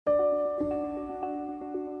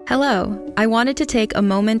Hello, I wanted to take a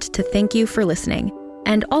moment to thank you for listening,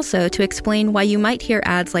 and also to explain why you might hear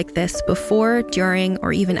ads like this before, during,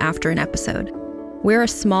 or even after an episode. We're a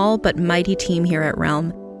small but mighty team here at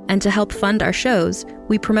Realm, and to help fund our shows,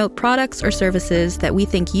 we promote products or services that we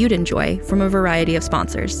think you'd enjoy from a variety of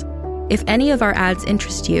sponsors. If any of our ads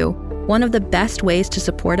interest you, one of the best ways to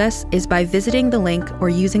support us is by visiting the link or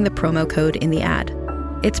using the promo code in the ad.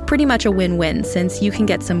 It's pretty much a win-win since you can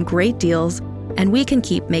get some great deals and we can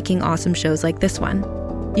keep making awesome shows like this one.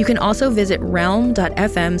 You can also visit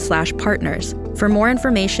realm.fm/partners for more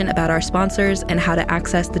information about our sponsors and how to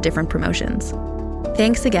access the different promotions.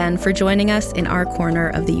 Thanks again for joining us in our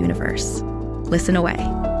corner of the universe. Listen away.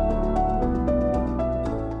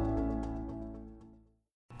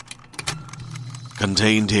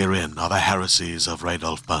 Contained herein are the heresies of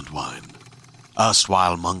Radolf Burntwine,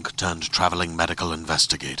 erstwhile monk turned traveling medical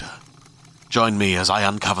investigator. Join me as I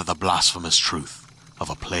uncover the blasphemous truth of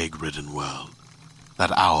a plague-ridden world,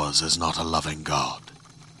 that ours is not a loving God,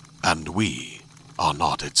 and we are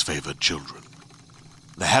not its favored children.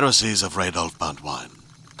 The Heresies of Radolf Burntwine,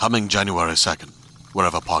 coming January 2nd,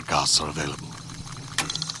 wherever podcasts are available.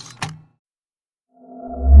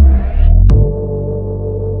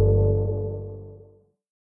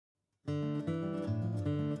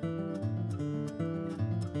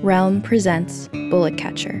 Realm presents Bullet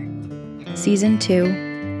Catcher, Season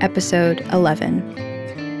 2, Episode 11.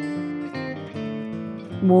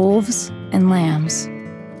 Wolves and Lambs.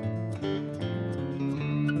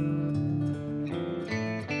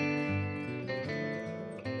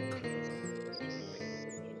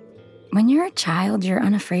 When you're a child, you're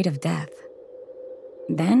unafraid of death.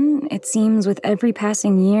 Then, it seems with every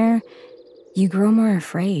passing year, you grow more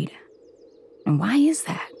afraid. And why is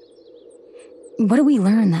that? What do we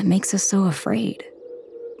learn that makes us so afraid?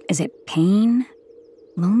 Is it pain?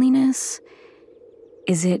 Loneliness?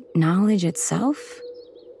 Is it knowledge itself?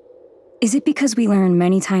 Is it because we learn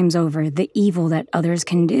many times over the evil that others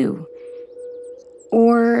can do?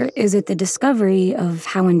 Or is it the discovery of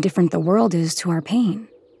how indifferent the world is to our pain?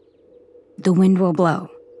 The wind will blow.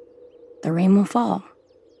 The rain will fall.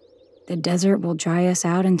 The desert will dry us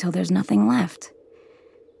out until there's nothing left.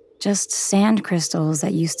 Just sand crystals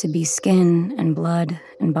that used to be skin and blood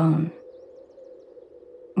and bone.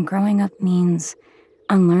 Growing up means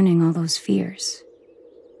unlearning all those fears.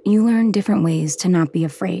 You learn different ways to not be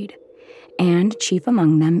afraid, and chief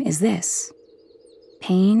among them is this: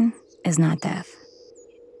 pain is not death.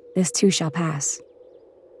 This too shall pass.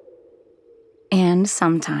 And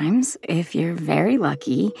sometimes, if you're very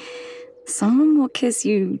lucky, someone will kiss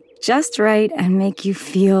you just right and make you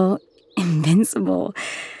feel invincible.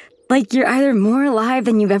 Like you're either more alive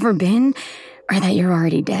than you've ever been, or that you're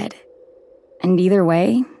already dead. And either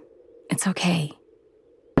way, it's okay.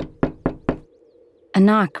 A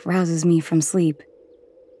knock rouses me from sleep.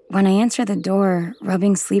 When I answer the door,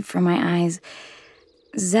 rubbing sleep from my eyes,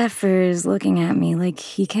 Zephyr's looking at me like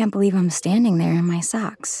he can't believe I'm standing there in my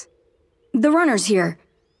socks. "The runner's here,"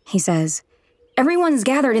 he says. "Everyone's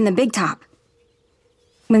gathered in the big top."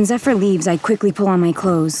 When Zephyr leaves, I quickly pull on my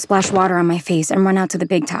clothes, splash water on my face, and run out to the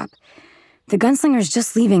big top. The gunslinger's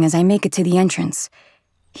just leaving as I make it to the entrance.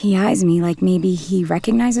 He eyes me like maybe he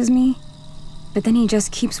recognizes me, but then he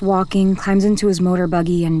just keeps walking, climbs into his motor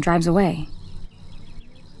buggy, and drives away.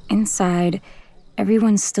 Inside,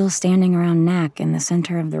 everyone's still standing around Knack in the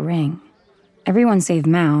center of the ring. Everyone save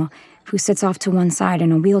Mao, who sits off to one side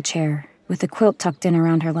in a wheelchair with a quilt tucked in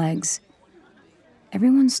around her legs.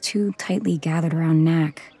 Everyone's too tightly gathered around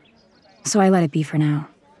Knack, so I let it be for now.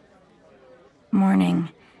 "Morning,"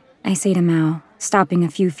 I say to Mao, stopping a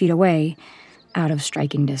few feet away, out of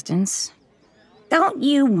striking distance. "Don't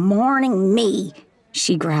you morning me,"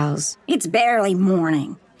 she growls. "It's barely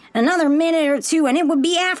morning. Another minute or two and it would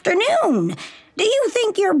be afternoon. Do you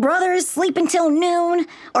think your brother is sleeping till noon?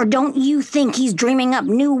 Or don't you think he's dreaming up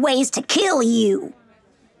new ways to kill you?"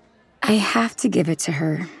 I have to give it to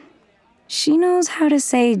her. She knows how to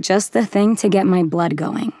say just the thing to get my blood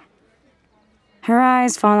going. Her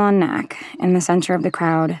eyes fall on Knack, in the center of the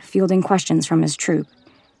crowd, fielding questions from his troop.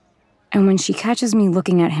 And when she catches me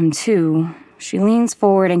looking at him too, she leans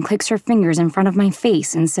forward and clicks her fingers in front of my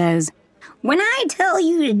face and says, "When I tell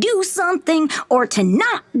you to do something or to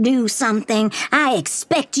not do something, I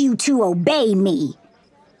expect you to obey me."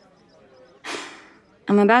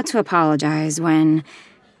 I'm about to apologize when,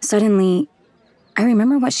 suddenly, I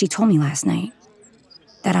remember what she told me last night.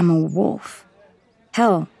 That I'm a wolf.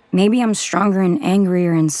 Hell, maybe I'm stronger and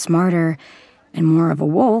angrier and smarter and more of a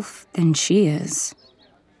wolf than she is.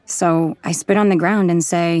 So I spit on the ground and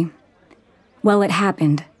say, "Well, it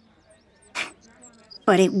happened."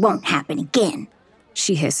 "But it won't happen again,"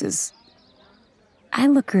 she hisses. I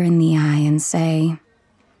look her in the eye and say,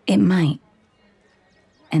 it might.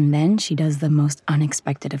 And then she does the most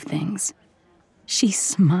unexpected of things. She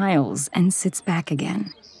smiles and sits back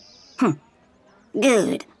again.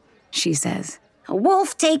 Good, she says. a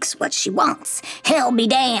wolf takes what she wants. Hell be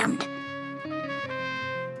damned.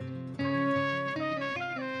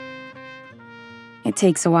 It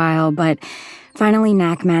takes a while, but finally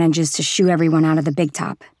Knack manages to shoo everyone out of the big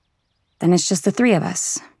top. Then it's just the three of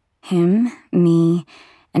us. Him, me,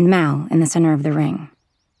 and Mal in the center of the ring.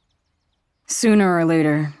 Sooner or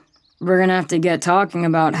later, we're gonna have to get talking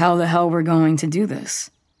about how the hell we're going to do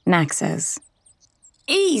this, Knack says.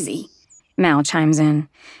 Easy, Mal chimes in.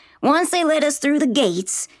 Once they let us through the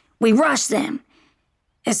gates, we rush them.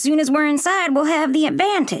 As soon as we're inside, we'll have the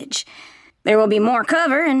advantage. There will be more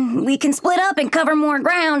cover, and we can split up and cover more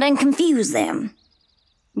ground and confuse them.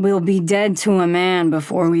 We'll be dead to a man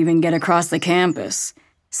before we even get across the campus,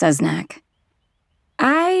 says Knack.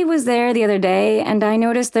 I was there the other day, and I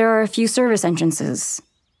noticed there are a few service entrances.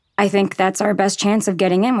 I think that's our best chance of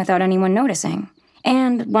getting in without anyone noticing.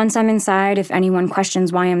 And once I'm inside, if anyone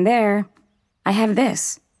questions why I'm there, I have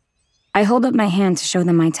this. I hold up my hand to show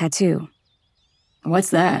them my tattoo. What's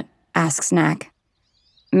that? Asks Knack.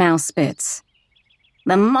 Mal spits.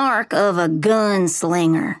 The mark of a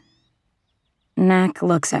gunslinger. Knack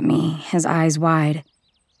looks at me, his eyes wide.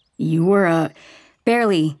 You were a...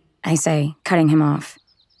 Barely, I say, cutting him off.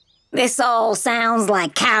 This all sounds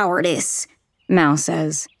like cowardice, Mal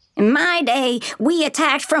says. In my day, we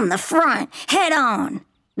attacked from the front, head on.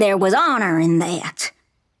 There was honor in that.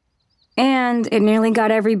 And it nearly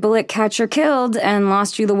got every bullet catcher killed and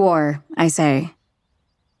lost you the war, I say.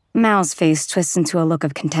 Mal's face twists into a look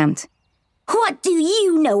of contempt. What do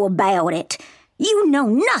you know about it? You know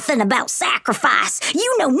nothing about sacrifice.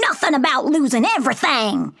 You know nothing about losing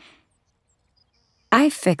everything. I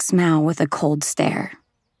fix Mal with a cold stare.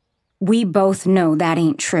 We both know that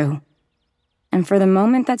ain't true. And for the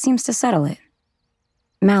moment, that seems to settle it.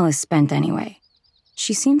 Mal is spent anyway.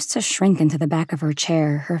 She seems to shrink into the back of her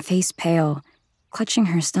chair, her face pale, clutching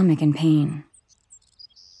her stomach in pain.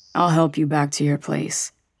 I'll help you back to your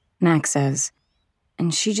place, Knack says,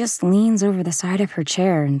 and she just leans over the side of her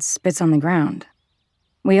chair and spits on the ground.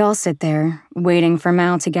 We all sit there, waiting for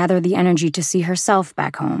Mal to gather the energy to see herself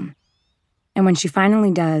back home. And when she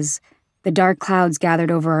finally does, the dark clouds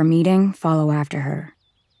gathered over our meeting follow after her.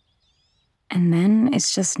 And then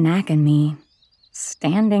it's just Knack and me,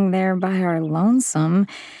 standing there by our lonesome,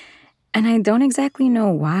 and I don't exactly know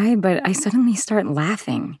why, but I suddenly start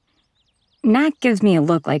laughing. Knack gives me a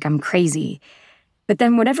look like I'm crazy, but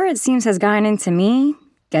then whatever it seems has gotten into me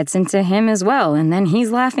gets into him as well, and then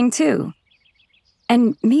he's laughing too.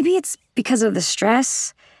 And maybe it's because of the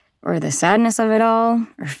stress, or the sadness of it all,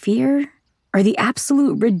 or fear, or the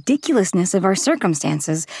absolute ridiculousness of our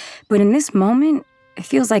circumstances, but in this moment, it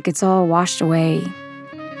feels like it's all washed away,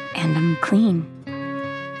 and I'm clean.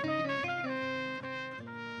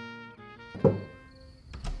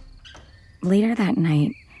 Later that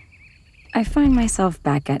night, I find myself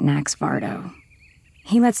back at Knack's Vardo.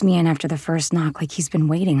 He lets me in after the first knock like he's been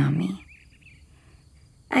waiting on me.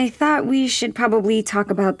 I thought we should probably talk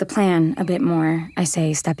about the plan a bit more, I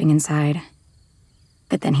say, stepping inside.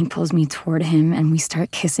 But then he pulls me toward him and we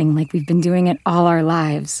start kissing like we've been doing it all our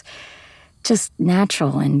lives. Just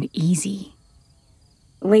natural and easy.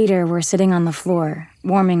 Later, we're sitting on the floor,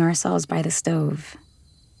 warming ourselves by the stove.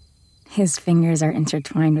 His fingers are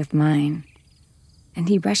intertwined with mine, and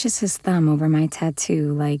he brushes his thumb over my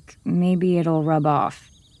tattoo like maybe it'll rub off.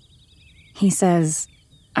 He says,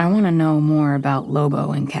 I want to know more about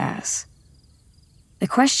Lobo and Cass. The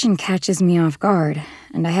question catches me off guard,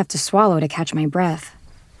 and I have to swallow to catch my breath.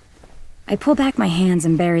 I pull back my hands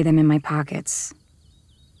and bury them in my pockets.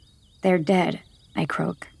 They're dead, I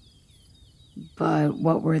croak. But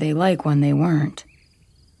what were they like when they weren't?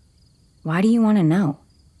 Why do you want to know?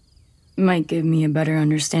 Might give me a better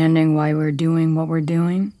understanding why we're doing what we're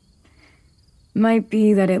doing. Might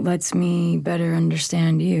be that it lets me better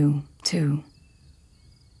understand you, too.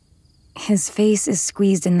 His face is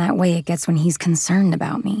squeezed in that way it gets when he's concerned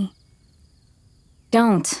about me.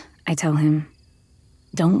 Don't, I tell him.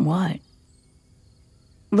 Don't what?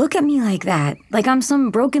 Look at me like that, like I'm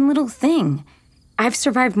some broken little thing. I've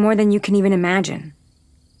survived more than you can even imagine.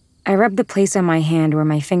 I rub the place on my hand where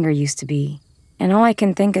my finger used to be, and all I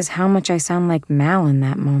can think is how much I sound like Mal in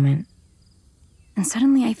that moment. And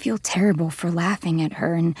suddenly I feel terrible for laughing at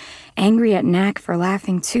her and angry at Knack for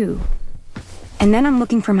laughing too. And then I'm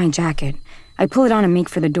looking for my jacket. I pull it on and make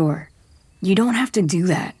for the door. You don't have to do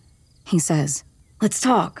that, he says. Let's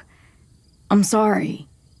talk. I'm sorry.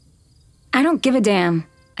 I don't give a damn,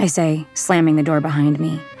 I say, slamming the door behind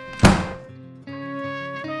me.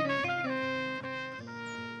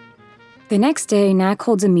 The next day, Knack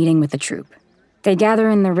holds a meeting with the troop. They gather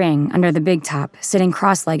in the ring under the big top, sitting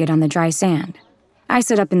cross-legged on the dry sand. I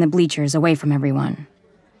sit up in the bleachers away from everyone.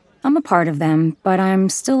 I'm a part of them, but I'm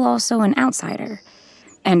still also an outsider.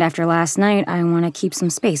 And after last night, I want to keep some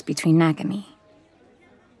space between Knack and me.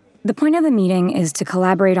 The point of the meeting is to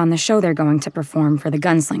collaborate on the show they're going to perform for the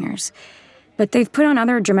Gunslingers. But they've put on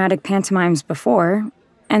other dramatic pantomimes before,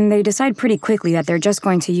 and they decide pretty quickly that they're just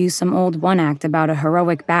going to use some old one-act about a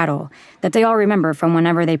heroic battle that they all remember from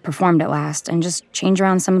whenever they performed it last and just change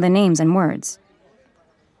around some of the names and words.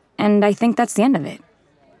 And I think that's the end of it.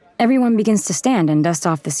 Everyone begins to stand and dust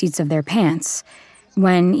off the seats of their pants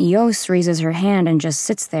when Eos raises her hand and just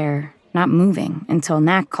sits there, not moving, until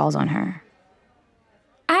Knack calls on her.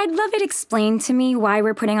 I'd love it explained to me why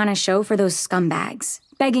we're putting on a show for those scumbags.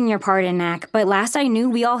 Begging your pardon, Knack, but last I knew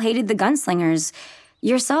we all hated the Gunslingers.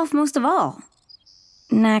 Yourself most of all.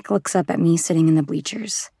 Knack looks up at me sitting in the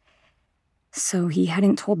bleachers. So he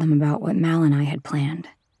hadn't told them about what Mal and I had planned.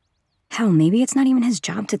 Hell, maybe it's not even his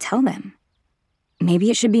job to tell them. Maybe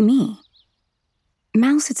it should be me.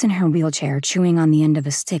 Mal sits in her wheelchair, chewing on the end of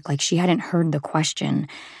a stick like she hadn't heard the question,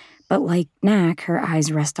 but like Knack, her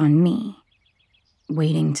eyes rest on me,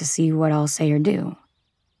 waiting to see what I'll say or do.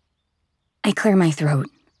 I clear my throat,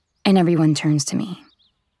 and everyone turns to me.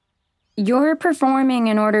 You're performing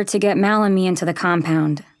in order to get Mal and me into the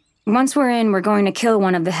compound. Once we're in, we're going to kill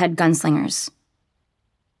one of the head gunslingers.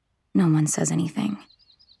 No one says anything.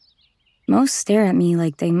 Most stare at me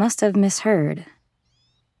like they must have misheard.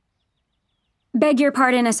 Beg your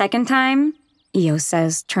pardon a second time, Eos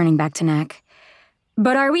says, turning back to Knack.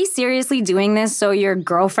 But are we seriously doing this so your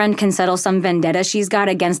girlfriend can settle some vendetta she's got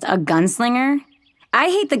against a gunslinger? I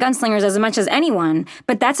hate the Gunslingers as much as anyone,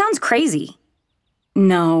 but that sounds crazy.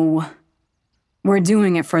 No. We're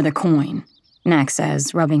doing it for the coin, Knack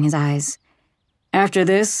says, rubbing his eyes. After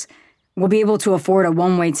this, we'll be able to afford a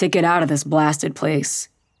one-way ticket out of this blasted place.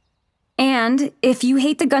 And if you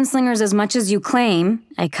hate the Gunslingers as much as you claim,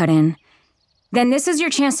 I cut in, then this is your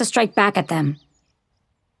chance to strike back at them.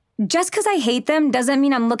 Just because I hate them doesn't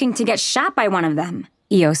mean I'm looking to get shot by one of them,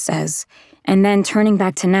 Eos says, and then turning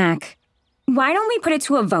back to Knack, why don't we put it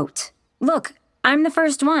to a vote? Look, I'm the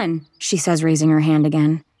first one, she says, raising her hand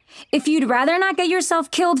again. If you'd rather not get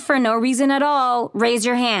yourself killed for no reason at all, raise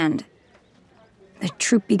your hand. The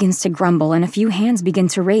troop begins to grumble and a few hands begin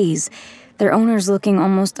to raise, their owners looking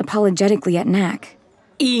almost apologetically at Knack.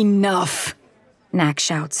 Enough, Knack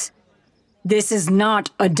shouts. This is not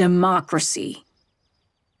a democracy.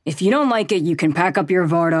 If you don't like it, you can pack up your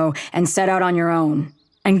Vardo and set out on your own.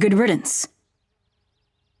 And good riddance.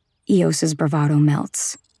 Eos's bravado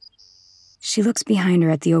melts. She looks behind her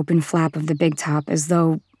at the open flap of the big top as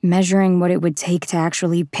though measuring what it would take to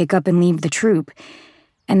actually pick up and leave the troop,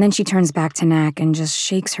 and then she turns back to Knack and just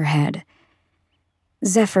shakes her head.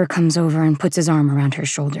 Zephyr comes over and puts his arm around her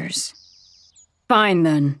shoulders. Fine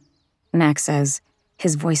then, Knack says,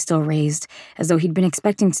 his voice still raised, as though he'd been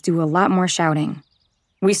expecting to do a lot more shouting.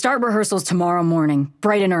 We start rehearsals tomorrow morning,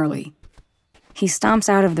 bright and early. He stomps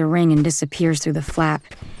out of the ring and disappears through the flap,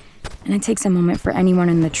 and it takes a moment for anyone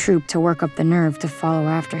in the troop to work up the nerve to follow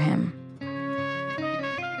after him.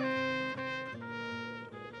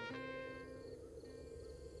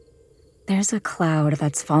 There's a cloud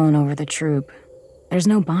that's fallen over the troop. There's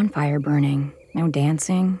no bonfire burning, no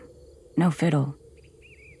dancing, no fiddle.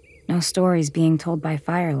 No stories being told by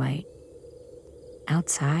firelight.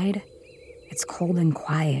 Outside, it's cold and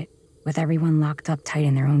quiet, with everyone locked up tight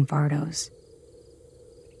in their own Vardos.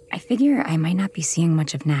 I figure I might not be seeing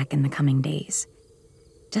much of Knack in the coming days.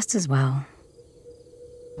 Just as well.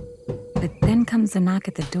 But then comes the knock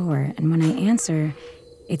at the door, and when I answer,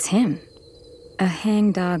 it's him. A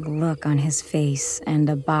hangdog look on his face and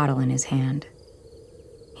a bottle in his hand.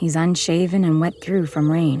 He's unshaven and wet through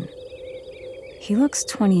from rain. He looks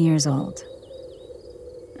 20 years old.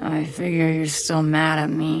 I figure you're still mad at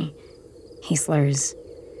me, he slurs.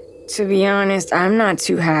 To be honest, I'm not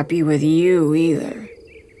too happy with you either.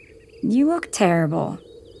 You look terrible,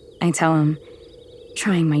 I tell him,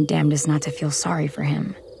 trying my damnedest not to feel sorry for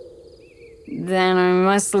him. Then I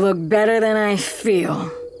must look better than I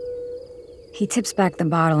feel. He tips back the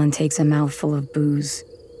bottle and takes a mouthful of booze.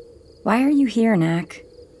 Why are you here, Knack?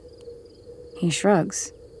 He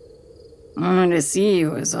shrugs. Wanted to see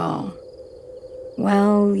you is all.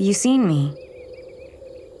 Well, you seen me.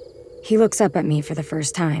 He looks up at me for the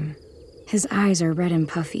first time. His eyes are red and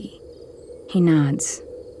puffy. He nods.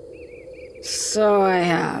 So I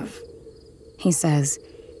have, he says,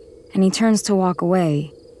 and he turns to walk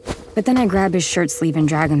away, But then I grab his shirt sleeve and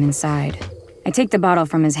drag him inside. I take the bottle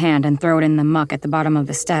from his hand and throw it in the muck at the bottom of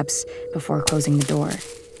the steps before closing the door.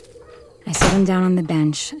 I sit him down on the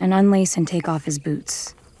bench and unlace and take off his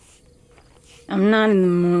boots. "I'm not in the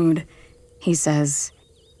mood," he says,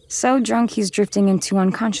 so drunk he's drifting into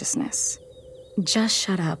unconsciousness. "Just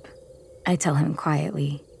shut up," I tell him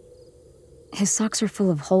quietly. His socks are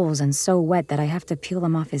full of holes and so wet that I have to peel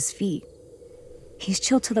them off his feet. He's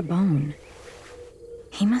chilled to the bone.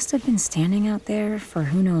 He must have been standing out there for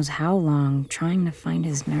who knows how long, trying to find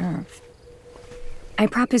his nerve. I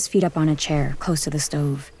prop his feet up on a chair close to the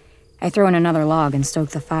stove. I throw in another log and stoke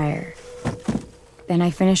the fire. Then I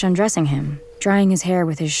finish undressing him, drying his hair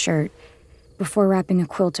with his shirt, before wrapping a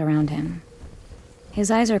quilt around him.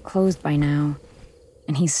 His eyes are closed by now,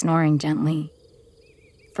 and he's snoring gently.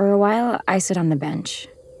 For a while, I sit on the bench,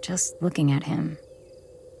 just looking at him.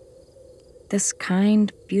 This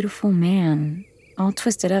kind, beautiful man, all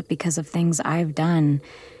twisted up because of things I've done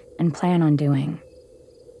and plan on doing.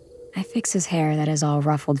 I fix his hair that is all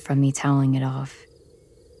ruffled from me toweling it off.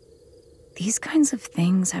 These kinds of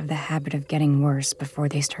things have the habit of getting worse before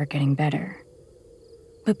they start getting better.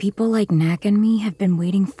 But people like Knack and me have been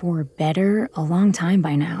waiting for better a long time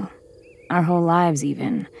by now. Our whole lives,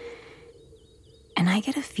 even. And I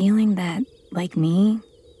get a feeling that, like me,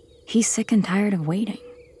 he's sick and tired of waiting.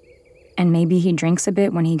 And maybe he drinks a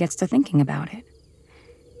bit when he gets to thinking about it.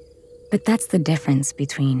 But that's the difference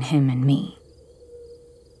between him and me.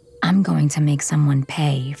 I'm going to make someone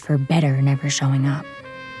pay for better never showing up.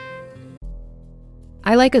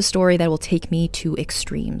 I like a story that will take me to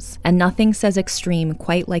extremes, and nothing says extreme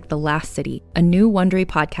quite like The Last City, a new Wondery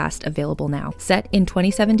podcast available now. Set in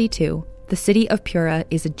 2072, the city of Pura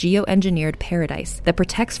is a geoengineered paradise that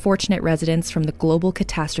protects fortunate residents from the global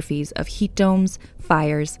catastrophes of heat domes,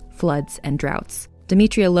 fires, floods, and droughts.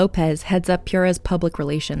 Demetria Lopez heads up Pura's public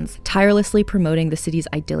relations, tirelessly promoting the city's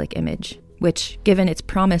idyllic image, which, given its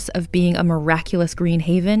promise of being a miraculous green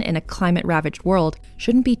haven in a climate-ravaged world,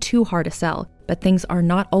 shouldn't be too hard to sell. But things are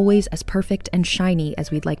not always as perfect and shiny as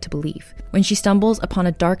we'd like to believe. When she stumbles upon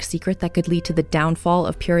a dark secret that could lead to the downfall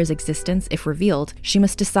of Pura's existence if revealed, she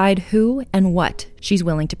must decide who and what she's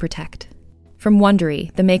willing to protect. From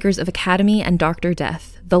Wondery, the makers of Academy and Dr.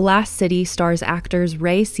 Death, The Last City stars actors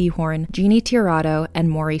Ray Seahorn, Jeannie Tirado, and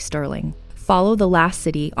Maury Sterling. Follow The Last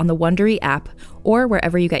City on the Wondery app or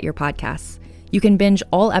wherever you get your podcasts. You can binge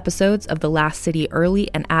all episodes of The Last City early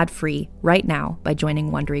and ad-free right now by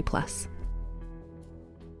joining Wondery Plus.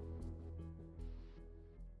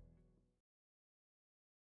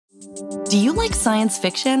 Do you like science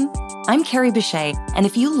fiction? I'm Carrie Bechet, and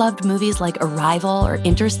if you loved movies like Arrival or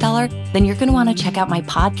Interstellar, then you're going to want to check out my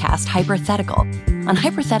podcast, Hypothetical. On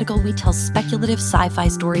Hypothetical, we tell speculative sci-fi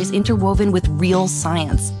stories interwoven with real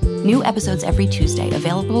science. New episodes every Tuesday,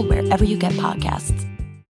 available wherever you get podcasts.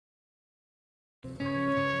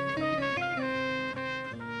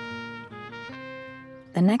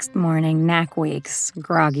 The next morning, Knack wakes,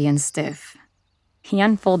 groggy and stiff. He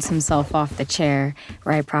unfolds himself off the chair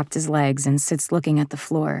where I propped his legs and sits looking at the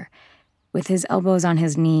floor, with his elbows on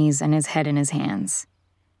his knees and his head in his hands.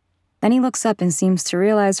 Then he looks up and seems to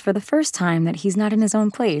realize for the first time that he's not in his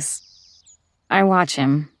own place. I watch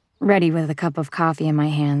him, ready with a cup of coffee in my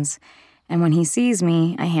hands, and when he sees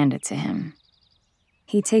me, I hand it to him.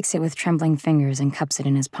 He takes it with trembling fingers and cups it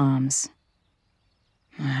in his palms.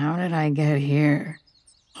 "How did I get here?"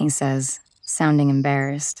 he says, sounding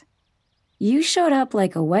embarrassed. "You showed up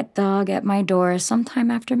like a wet dog at my door sometime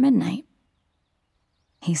after midnight."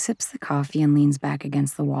 He sips the coffee and leans back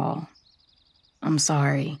against the wall. "I'm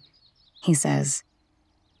sorry," he says.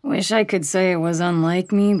 "Wish I could say it was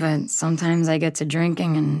unlike me, but sometimes I get to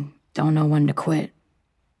drinking and don't know when to quit."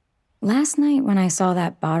 Last night when I saw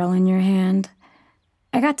that bottle in your hand,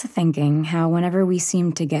 I got to thinking how whenever we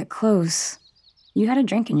seemed to get close, you had a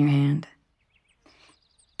drink in your hand.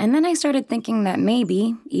 And then I started thinking that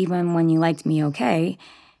maybe, even when you liked me okay,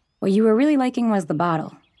 what you were really liking was the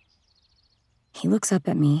bottle. He looks up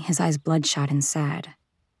at me, his eyes bloodshot and sad.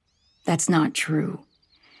 "That's not true.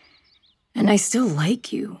 And I still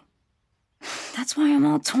like you. That's why I'm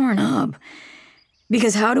all torn up.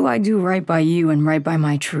 Because how do I do right by you and right by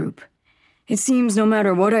my troop? It seems no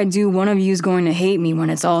matter what I do, one of you's going to hate me when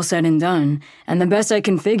it's all said and done, and the best I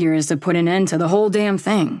can figure is to put an end to the whole damn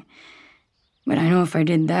thing. But I know if I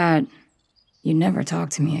did that, you'd never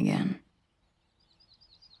talk to me again."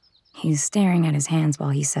 He's staring at his hands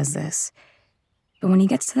while he says this. But when he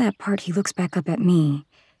gets to that part, he looks back up at me,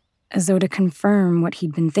 as though to confirm what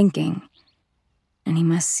he'd been thinking. And he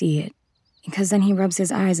must see it, because then he rubs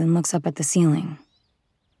his eyes and looks up at the ceiling.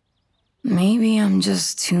 Maybe I'm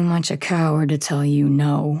just too much a coward to tell you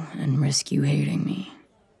no and risk you hating me.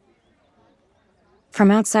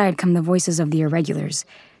 From outside come the voices of the irregulars,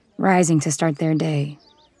 rising to start their day.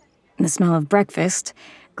 The smell of breakfast,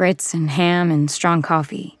 grits and ham and strong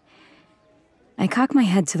coffee. I cock my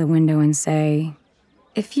head to the window and say,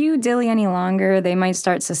 if you dilly any longer, they might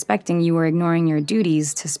start suspecting you were ignoring your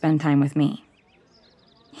duties to spend time with me.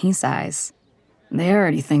 He sighs. They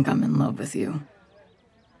already think I'm in love with you.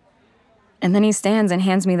 And then he stands and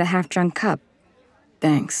hands me the half-drunk cup.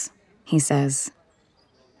 Thanks, he says.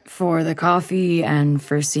 For the coffee and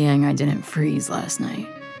for seeing I didn't freeze last night.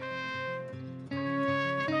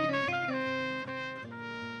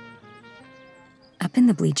 Up in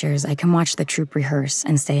the bleachers, I can watch the troupe rehearse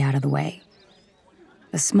and stay out of the way.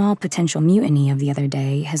 The small potential mutiny of the other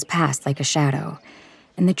day has passed like a shadow,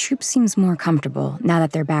 and the troupe seems more comfortable now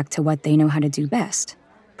that they're back to what they know how to do best,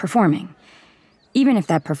 performing. Even if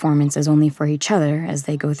that performance is only for each other as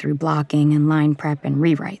they go through blocking and line prep and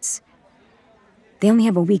rewrites. They only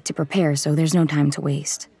have a week to prepare, so there's no time to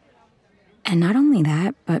waste. And not only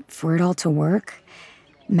that, but for it all to work,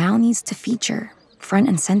 Mal needs to feature, front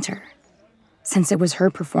and center. Since it was her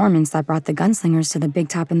performance that brought the gunslingers to the big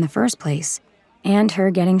top in the first place, and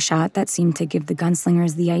her getting shot that seemed to give the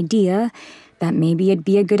gunslingers the idea that maybe it'd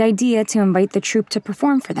be a good idea to invite the troupe to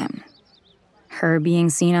perform for them. Her being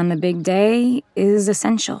seen on the big day is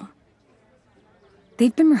essential.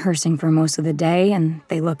 They've been rehearsing for most of the day, and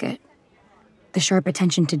they look it. The sharp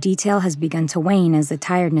attention to detail has begun to wane as the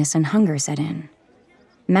tiredness and hunger set in.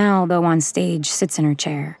 Mal, though on stage, sits in her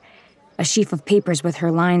chair, a sheaf of papers with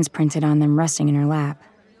her lines printed on them resting in her lap.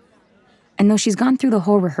 And though she's gone through the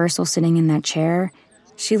whole rehearsal sitting in that chair,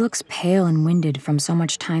 she looks pale and winded from so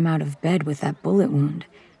much time out of bed with that bullet wound.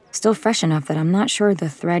 Still fresh enough that I'm not sure the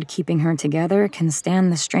thread keeping her together can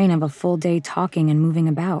stand the strain of a full day talking and moving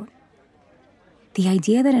about. The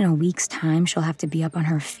idea that in a week's time she'll have to be up on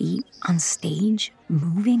her feet, on stage,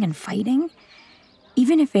 moving and fighting,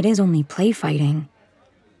 even if it is only play fighting,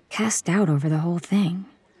 casts doubt over the whole thing.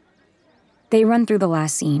 They run through the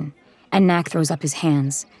last scene, and Knack throws up his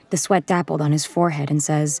hands, the sweat dappled on his forehead, and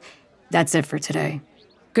says, "That's it for today.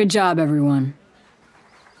 Good job, everyone."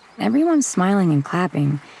 Everyone's smiling and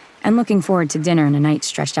clapping, and looking forward to dinner and a night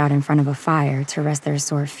stretched out in front of a fire to rest their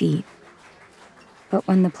sore feet. But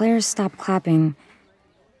when the players stop clapping,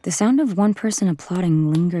 the sound of one person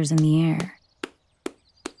applauding lingers in the air.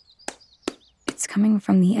 It's coming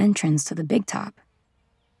from the entrance to the big top.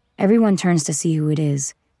 Everyone turns to see who it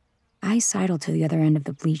is. I sidle to the other end of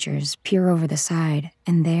the bleachers, peer over the side,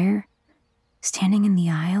 and there, standing in the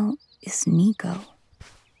aisle, is Nico.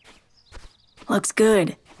 "Looks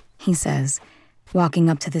good," he says, walking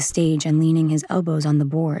up to the stage and leaning his elbows on the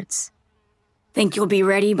boards. "Think you'll be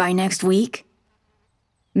ready by next week?"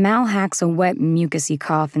 Mal hacks a wet, mucusy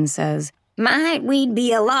cough and says, "Might we'd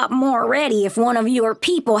be a lot more ready if one of your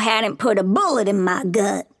people hadn't put a bullet in my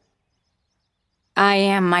gut." "I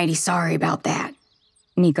am mighty sorry about that,"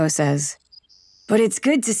 Nico says. "But it's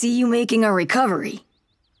good to see you making a recovery."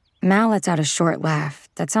 Mal lets out a short laugh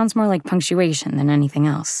that sounds more like punctuation than anything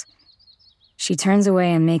else. She turns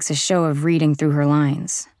away and makes a show of reading through her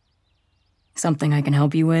lines. "Something I can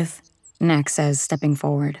help you with?" Knack says, stepping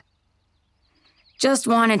forward. "Just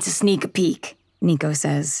wanted to sneak a peek," Nico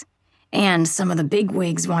says. "And some of the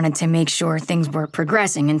bigwigs wanted to make sure things were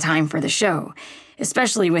progressing in time for the show,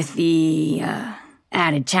 especially with the,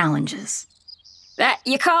 added challenges." "That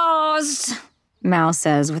you caused," Mal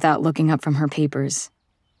says without looking up from her papers.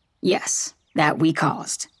 "Yes, that we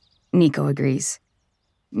caused," Nico agrees.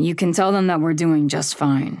 "You can tell them that we're doing just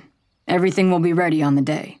fine. Everything will be ready on the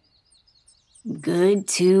day." "Good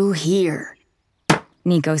to hear,"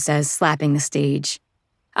 Nico says, slapping the stage.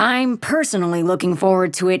 "I'm personally looking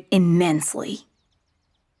forward to it immensely."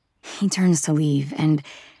 He turns to leave, and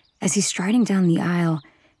as he's striding down the aisle,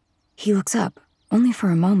 he looks up, only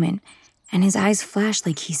for a moment, and his eyes flash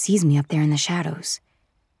like he sees me up there in the shadows.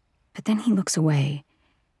 But then he looks away,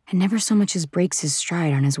 and never so much as breaks his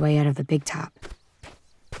stride on his way out of the big top.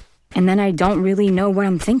 And then I don't really know what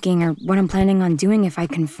I'm thinking or what I'm planning on doing if I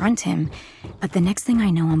confront him. But the next thing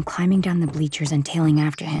I know, I'm climbing down the bleachers and tailing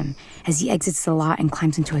after him as he exits the lot and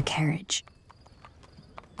climbs into a carriage.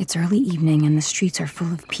 It's early evening and the streets are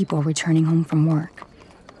full of people returning home from work.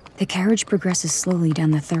 The carriage progresses slowly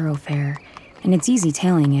down the thoroughfare, and it's easy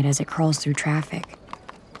tailing it as it crawls through traffic.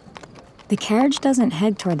 The carriage doesn't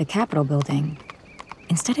head toward the Capitol building.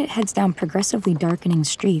 Instead, it heads down progressively darkening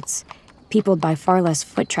streets, peopled by far less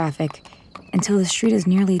foot traffic, until the street is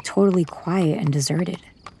nearly totally quiet and deserted.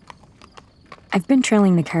 I've been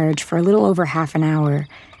trailing the carriage for a little over half an hour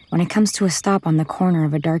when it comes to a stop on the corner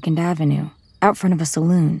of a darkened avenue, out front of a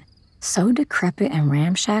saloon, so decrepit and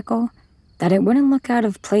ramshackle that it wouldn't look out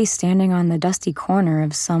of place standing on the dusty corner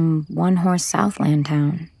of some one-horse Southland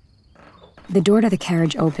town. The door to the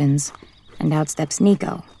carriage opens, and out steps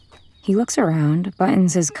Nico. He looks around,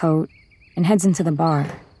 buttons his coat, and heads into the bar.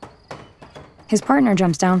 His partner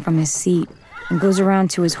jumps down from his seat and goes around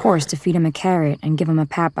to his horse to feed him a carrot and give him a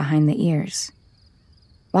pat behind the ears.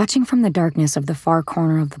 Watching from the darkness of the far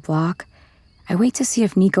corner of the block, I wait to see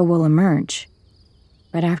if Nico will emerge.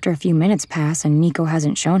 But after a few minutes pass and Nico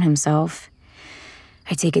hasn't shown himself,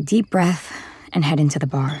 I take a deep breath and head into the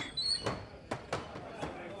bar.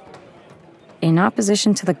 In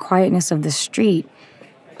opposition to the quietness of the street,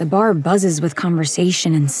 the bar buzzes with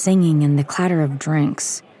conversation and singing and the clatter of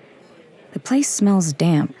drinks. The place smells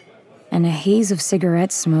damp, and a haze of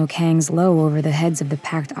cigarette smoke hangs low over the heads of the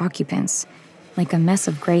packed occupants, like a mess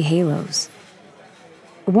of gray halos.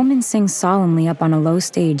 A woman sings solemnly up on a low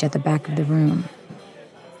stage at the back of the room.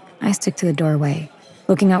 I stick to the doorway,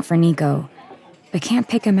 looking out for Nico, but can't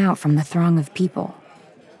pick him out from the throng of people.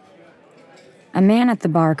 A man at the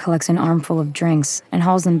bar collects an armful of drinks and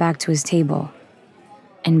hauls them back to his table.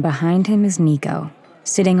 And behind him is Nico,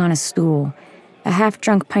 sitting on a stool, a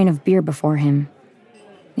half-drunk pint of beer before him.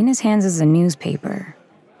 In his hands is a newspaper.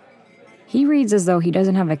 He reads as though he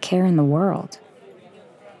doesn't have a care in the world.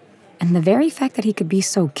 And the very fact that he could be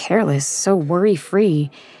so careless, so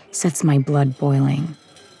worry-free, sets my blood boiling.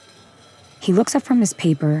 He looks up from his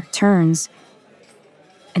paper, turns,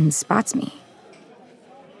 and spots me.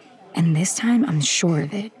 And this time, I'm sure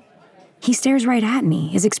of it. He stares right at me,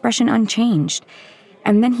 his expression unchanged,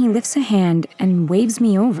 and then he lifts a hand and waves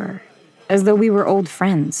me over, as though we were old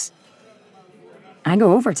friends. I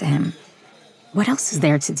go over to him. What else is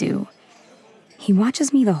there to do? He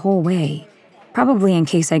watches me the whole way, probably in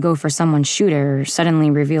case I go for someone's shooter or suddenly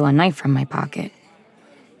reveal a knife from my pocket.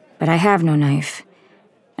 But I have no knife,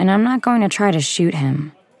 and I'm not going to try to shoot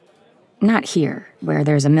him. Not here, where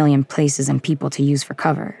there's a million places and people to use for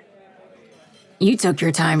cover. You took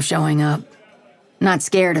your time showing up. Not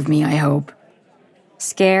scared of me, I hope.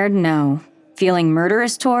 Scared? No. Feeling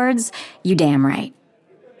murderous towards? You damn right.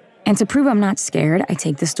 And to prove I'm not scared, I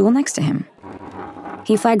take the stool next to him.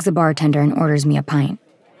 He flags the bartender and orders me a pint.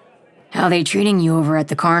 How they treating you over at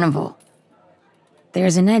the carnival?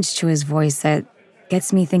 There's an edge to his voice that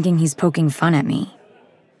gets me thinking he's poking fun at me.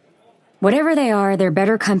 Whatever they are, they're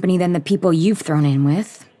better company than the people you've thrown in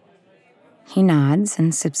with. He nods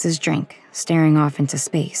and sips his drink, staring off into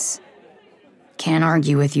space. Can't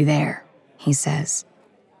argue with you there, he says.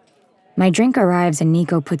 My drink arrives and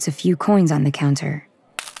Nico puts a few coins on the counter.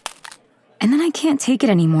 And then I can't take it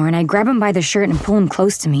anymore and I grab him by the shirt and pull him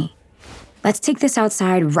close to me. Let's take this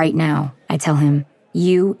outside right now, I tell him.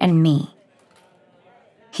 You and me.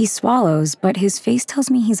 He swallows, but his face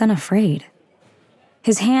tells me he's unafraid.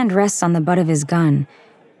 His hand rests on the butt of his gun,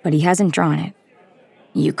 but he hasn't drawn it.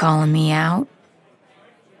 You calling me out?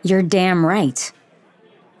 You're damn right.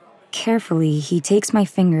 Carefully, he takes my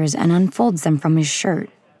fingers and unfolds them from his shirt.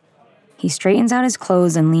 He straightens out his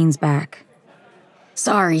clothes and leans back.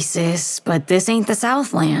 Sorry, sis, but this ain't the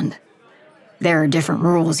Southland. There are different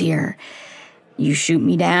rules here. You shoot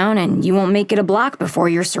me down and you won't make it a block before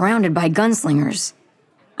you're surrounded by gunslingers.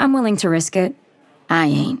 I'm willing to risk it. I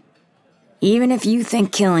ain't. Even if you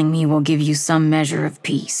think killing me will give you some measure of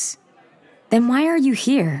peace. Then why are you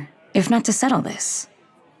here, if not to settle this?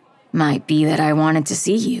 Might be that I wanted to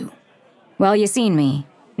see you. Well, you seen me.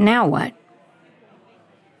 Now what?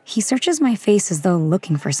 He searches my face as though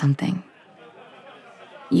looking for something.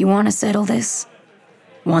 You want to settle this?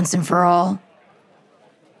 Once and for all?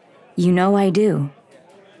 You know I do.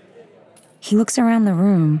 He looks around the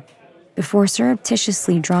room before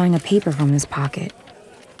surreptitiously drawing a paper from his pocket.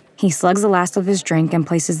 He slugs the last of his drink and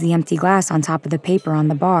places the empty glass on top of the paper on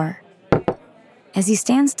the bar. As he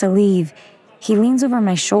stands to leave, he leans over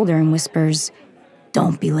my shoulder and whispers,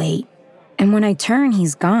 "Don't be late." And when I turn,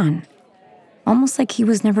 he's gone. Almost like he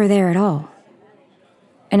was never there at all.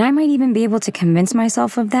 And I might even be able to convince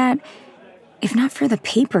myself of that, if not for the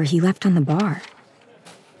paper he left on the bar.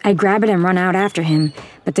 I grab it and run out after him,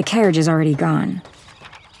 but the carriage is already gone.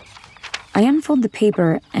 I unfold the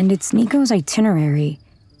paper, and it's Nico's itinerary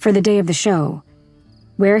for the day of the show,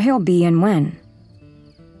 where he'll be and when.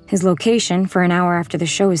 His location for an hour after the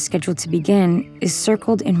show is scheduled to begin is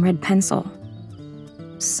circled in red pencil.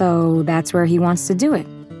 So that's where he wants to do it.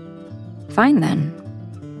 Fine then.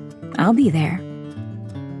 I'll be there.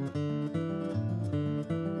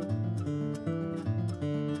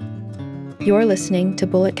 You're listening to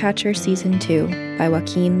Bullet Catcher Season 2 by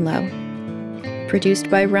Joaquin Lowe. Produced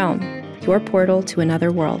by Realm, your portal to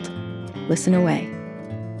another world. Listen away.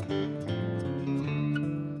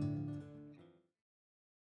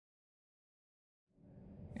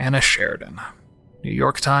 Anna Sheridan, New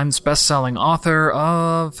York Times bestselling author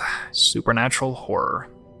of supernatural horror,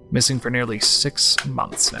 missing for nearly 6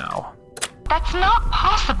 months now. That's not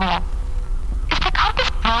possible. Is the compass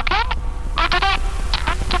broken? Or did I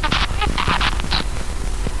turn to the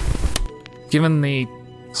side? Given the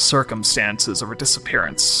circumstances of her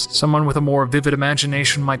disappearance, someone with a more vivid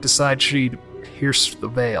imagination might decide she'd pierced the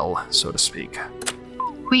veil, so to speak.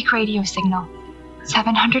 Weak radio signal.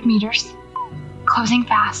 700 meters. Closing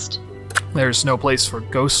fast. There's no place for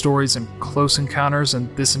ghost stories and close encounters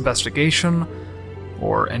in this investigation,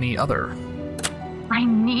 or any other. I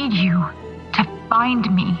need you to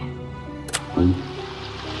find me.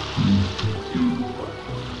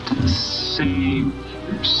 To save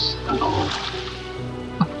yourself.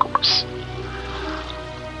 Of course.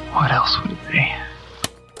 What else would it be?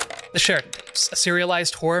 The Sheridan Tapes, a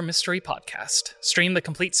serialized horror mystery podcast. Stream the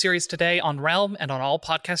complete series today on Realm and on all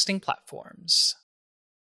podcasting platforms.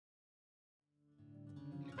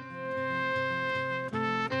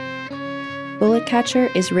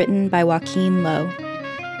 Bulletcatcher is written by Joaquin Lowe,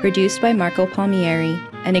 produced by Marco Palmieri,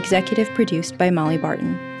 and executive produced by Molly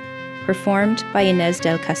Barton. Performed by Inez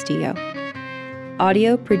del Castillo.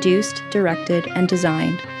 Audio produced, directed, and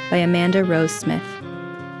designed by Amanda Rose Smith.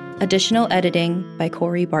 Additional editing by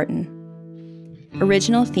Corey Barton.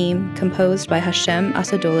 Original theme composed by Hashem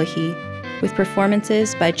Asadolahi, with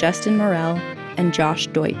performances by Justin Morel and Josh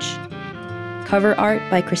Deutsch. Cover art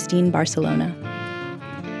by Christine Barcelona.